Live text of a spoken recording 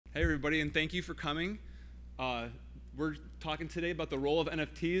Hey everybody, and thank you for coming. We're talking today about the role of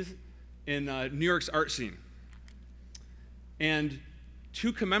NFTs in New York's art scene. And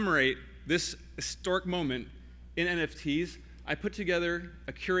to commemorate this historic moment in NFTs, I put together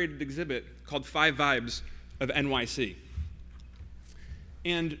a curated exhibit called 5 Vibes of NYC.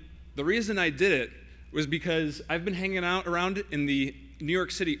 And the reason I did it was because I've been hanging out around in the New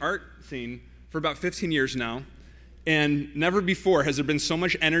York City art scene for about 15 years now. And never before has there been so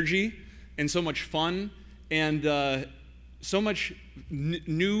much energy and so much fun and so much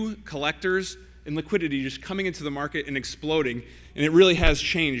new collectors and liquidity just coming into the market and exploding. And it really has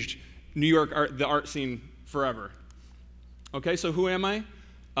changed New York the art scene forever. Okay, so who am I?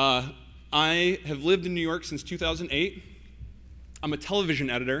 I have lived in New York since 2008. I'm a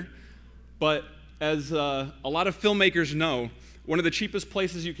television editor, but as a lot of filmmakers know, one of the cheapest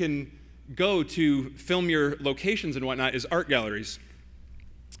places you can go to film your locations and whatnot is art galleries.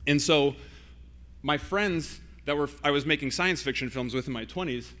 And so my friends that I was making science fiction films with in my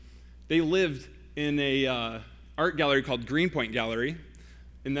 20s, they lived in a art gallery called Greenpoint Gallery,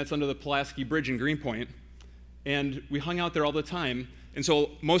 and that's under the Pulaski Bridge in Greenpoint. And we hung out there all the time. And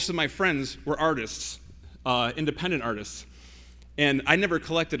so most of my friends were artists, independent artists. And I never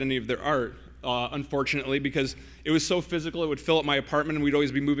collected any of their art, unfortunately, because it was so physical, it would fill up my apartment, and we'd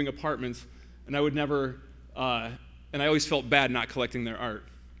always be moving apartments, and I would never, and I always felt bad not collecting their art.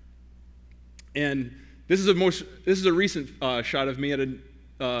 And this is a recent shot of me at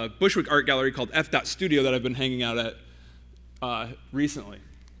a Bushwick art gallery called F.Studio that I've been hanging out at recently.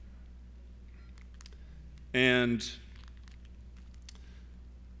 And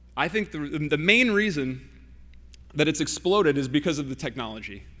I think the main reason that it's exploded is because of the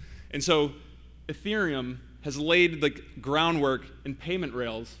technology. And so Ethereum has laid the groundwork and payment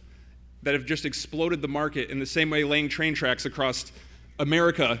rails that have just exploded the market in the same way laying train tracks across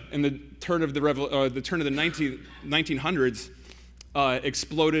America in the turn of the 1900s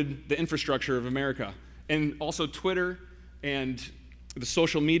exploded the infrastructure of America. And also Twitter and the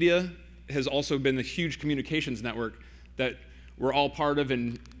social media has also been a huge communications network that we're all part of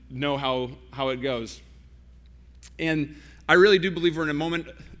and know how it goes. And I really do believe we're in a moment,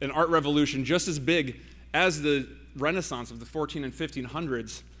 an art revolution just as big as the Renaissance of the 14 and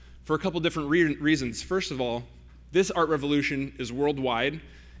 1500s for a couple different reasons. First of all, this art revolution is worldwide.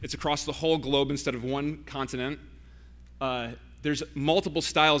 It's across the whole globe instead of one continent. There's multiple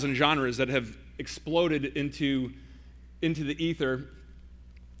styles and genres that have exploded into the ether,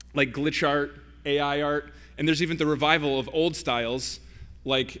 like glitch art, AI art, and there's even the revival of old styles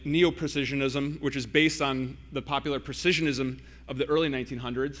like neo-precisionism, which is based on the popular precisionism of the early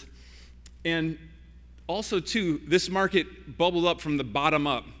 1900s. And also, too, this market bubbled up from the bottom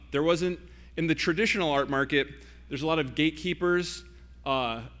up. There wasn't, in the traditional art market, there's a lot of gatekeepers,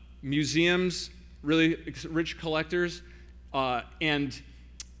 museums, really rich collectors, and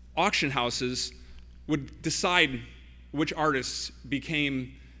auction houses would decide which artists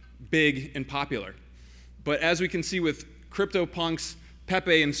became big and popular. But as we can see with CryptoPunks,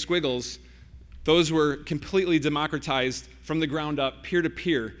 Pepe and Squiggles, those were completely democratized from the ground up,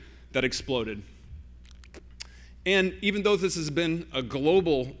 peer-to-peer, that exploded. And even though this has been a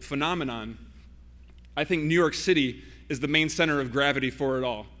global phenomenon, I think New York City is the main center of gravity for it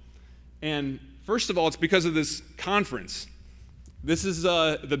all. And first of all, it's because of this conference. This is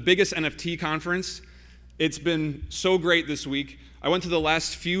the biggest NFT conference. It's been so great this week. I went to the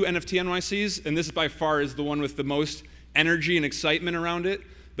last few NFT.NYCs, and this by far is the one with the most energy and excitement around it,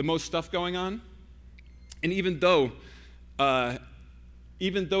 the most stuff going on. And even though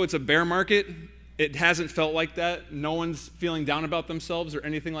it's a bear market, it hasn't felt like that. No one's feeling down about themselves or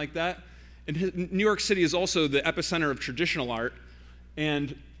anything like that. And New York City is also the epicenter of traditional art.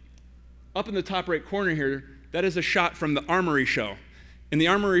 And up in the top right corner here, that is a shot from the Armory Show. And the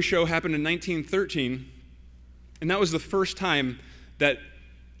Armory Show happened in 1913, and that was the first time that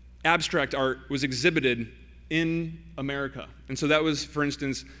abstract art was exhibited in America. And so that was, for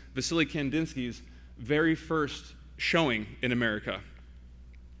instance, Vasily Kandinsky's very first showing in America.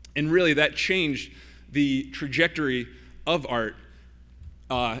 And really, that changed the trajectory of art.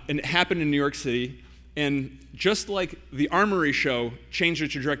 And it happened in New York City. And just like the Armory Show changed the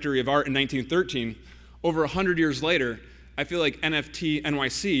trajectory of art in 1913, over 100 years later, I feel like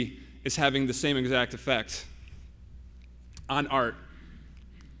NFT.NYC is having the same exact effect on art.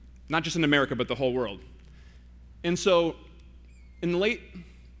 Not just in America, but the whole world. And so, in late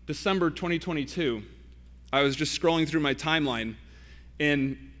December 2022, I was just scrolling through my timeline,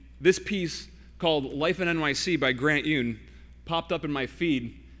 and this piece called Life in NYC by Grant Yoon popped up in my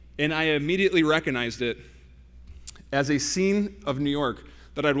feed, and I immediately recognized it as a scene of New York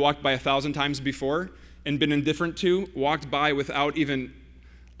that I'd walked by 1,000 times before and been indifferent to, walked by without even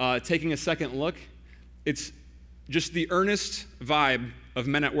taking a second look. It's just the earnest vibe of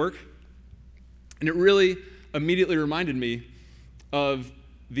men at work. And it really immediately reminded me of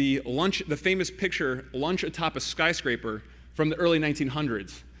the famous picture, Lunch Atop a Skyscraper, from the early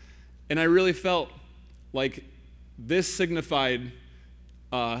 1900s. And I really felt like this signified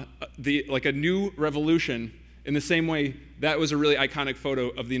like a new revolution in the same way that was a really iconic photo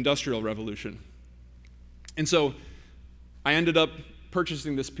of the Industrial Revolution. And so I ended up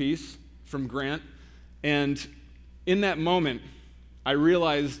purchasing this piece from Grant, and in that moment, I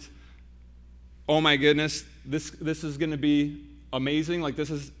realized, oh my goodness, this is going to be amazing. Like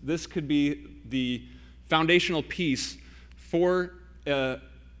this could be the foundational piece for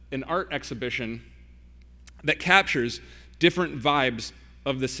an art exhibition that captures different vibes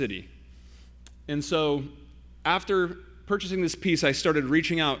of the city. And so after purchasing this piece, I started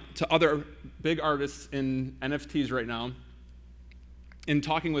reaching out to other big artists in NFTs right now and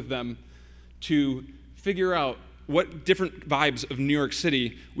talking with them to figure out what different vibes of New York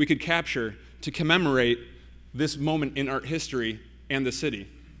City we could capture to commemorate this moment in art history and the city,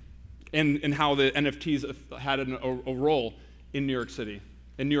 and how the NFTs had a role in New York City,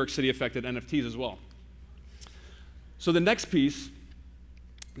 and New York City affected NFTs as well. So the next piece,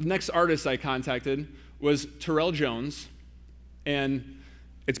 the next artist I contacted was Terrell Jones, and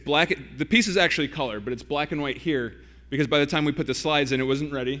it's black. The piece is actually color, but it's black and white here because by the time we put the slides in, it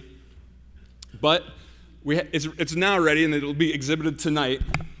wasn't ready. But it's now ready, and it'll be exhibited tonight.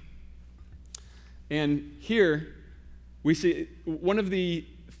 And here we see one of the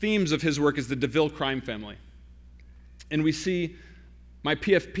themes of his work is the DeVille crime family. And we see my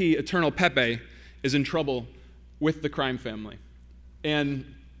PFP, Eternal Pepe, is in trouble with the crime family. And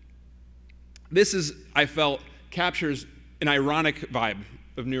this is, I felt, captures an ironic vibe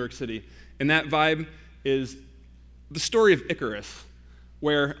of New York City. And that vibe is the story of Icarus,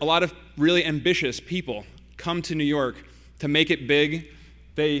 where a lot of really ambitious people come to New York to make it big.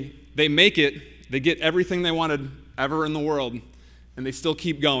 They make it, they get everything they wanted ever in the world, and they still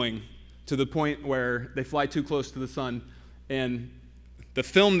keep going to the point where they fly too close to the sun. And the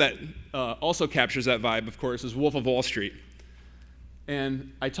film that also captures that vibe, of course, is Wolf of Wall Street.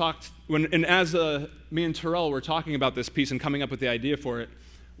 And I talked, as me and Terrell were talking about this piece and coming up with the idea for it,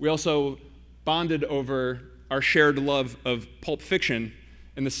 we also bonded over our shared love of Pulp Fiction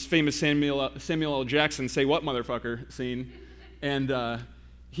and this famous Samuel L. Jackson "Say What, Motherfucker" scene. And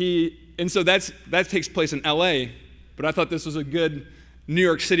so that takes place in L.A., but I thought this was a good New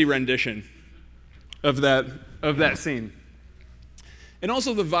York City rendition of that scene. And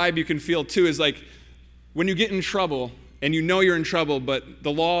also the vibe you can feel too is like when you get in trouble and you know you're in trouble, but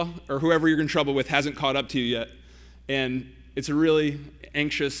the law or whoever you're in trouble with hasn't caught up to you yet, and it's a really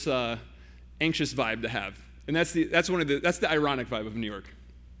anxious vibe to have. And that's the ironic vibe of New York.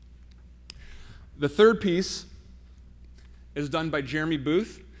 The third piece is done by Jeremy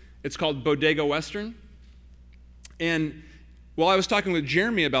Booth. It's called Bodega Western. And while I was talking with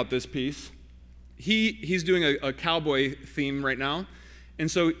Jeremy about this piece, he's doing a cowboy theme right now. And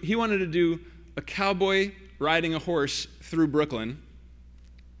so he wanted to do a cowboy riding a horse through Brooklyn.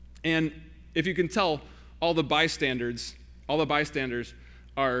 And if you can tell, all the bystanders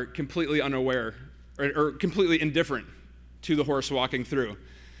are completely unaware or completely indifferent to the horse walking through.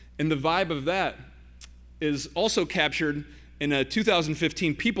 And the vibe of that is also captured in a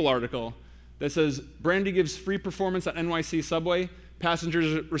 2015 People article that says, "Brandy gives free performance at NYC subway,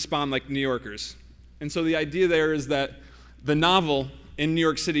 passengers respond like New Yorkers." And so the idea there is that the novel in New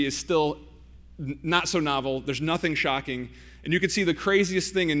York City is still not so novel. There's nothing shocking. And you can see the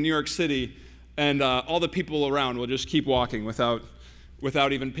craziest thing in New York City, and all the people around will just keep walking without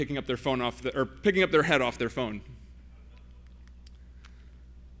even picking up their phone or picking up their head off their phone.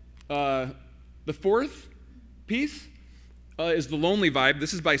 The fourth piece is The Lonely Vibe.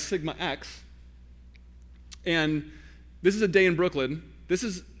 This is by Sigma X. And this is a day in Brooklyn. This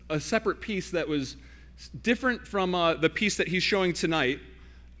is a separate piece that was different from the piece that he's showing tonight,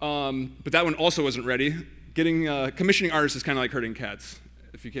 but that one also wasn't ready. Commissioning artists is kind of like herding cats,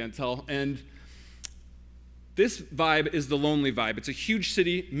 if you can't tell. And this vibe is the lonely vibe. It's a huge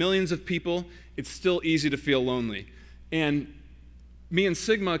city, millions of people. It's still easy to feel lonely. And me and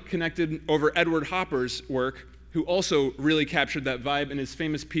Sigma connected over Edward Hopper's work, who also really captured that vibe in his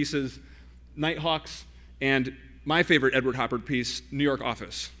famous pieces, Nighthawks, and my favorite Edward Hopper piece, New York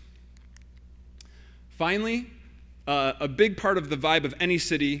Office. Finally, a big part of the vibe of any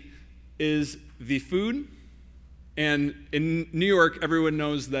city is the food. And in New York, everyone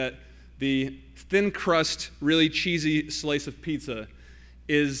knows that the thin crust, really cheesy slice of pizza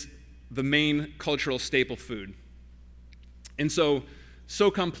is the main cultural staple food. And so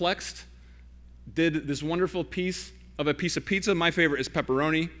Complex did this wonderful piece of pizza. My favorite is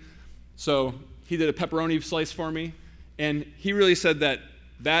pepperoni. So he did a pepperoni slice for me, and he really said that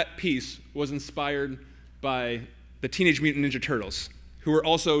that piece was inspired by the Teenage Mutant Ninja Turtles, who are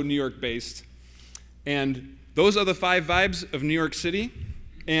also New York-based. And those are the 5 vibes of New York City,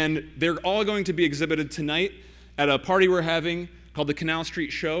 and they're all going to be exhibited tonight at a party we're having called the Canal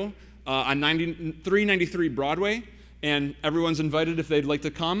Street Show on 393 Broadway, and everyone's invited if they'd like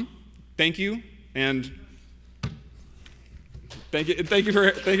to come. Thank you, and thank you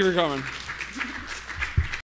for coming.